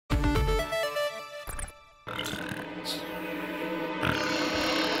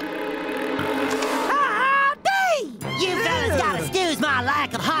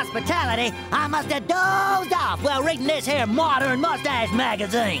hospitality, I must have dozed off while reading this here modern mustache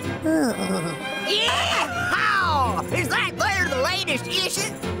magazine. Yeah! Is that there the latest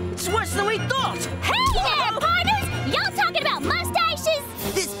issue? It's worse than we thought. Hey there, partners! Y'all talking about mustaches?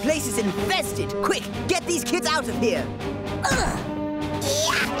 This place is infested. Quick, get these kids out of here.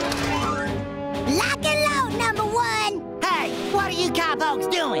 Lock and load, number one. Hey, what are you cowpokes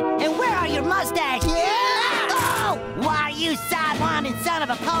doing? And where are your mustaches? Oh! Why are you sidewinding son of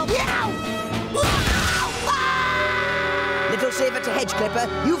a pope? Little shaver to hedge clipper,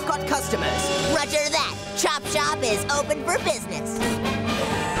 you've got customers. Roger that. Chop Shop is open for business.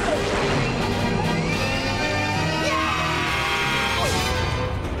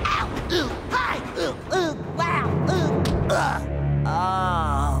 Wow!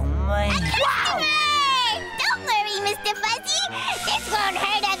 Oh, man. Wow! Don't worry, Mr. Fuzzy. This won't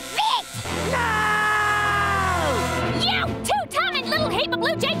hurt a bit. No! You two-timing little heap of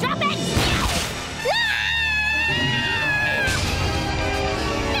blue jay droppings!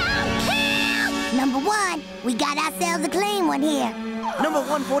 Number one, we got ourselves a clean one here. Number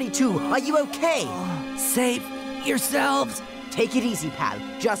 142, are you okay? Save yourselves. Take it easy, pal.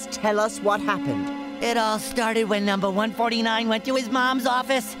 Just tell us what happened. It all started when number 149 went to his mom's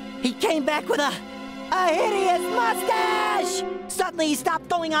office. He came back with a hideous mustache! Suddenly he stopped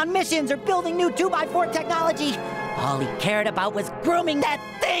going on missions or building new 2x4 technology. All he cared about was grooming that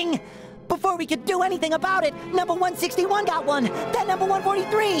thing! Before we could do anything about it, number 161 got one, then number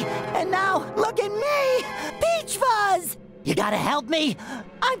 143, and now, look at me! Peach Fuzz! You gotta help me!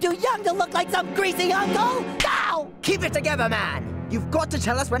 I'm too young to look like some greasy uncle! Ow! Keep it together, man! You've got to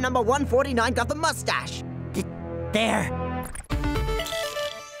tell us when number 149 got the mustache. There.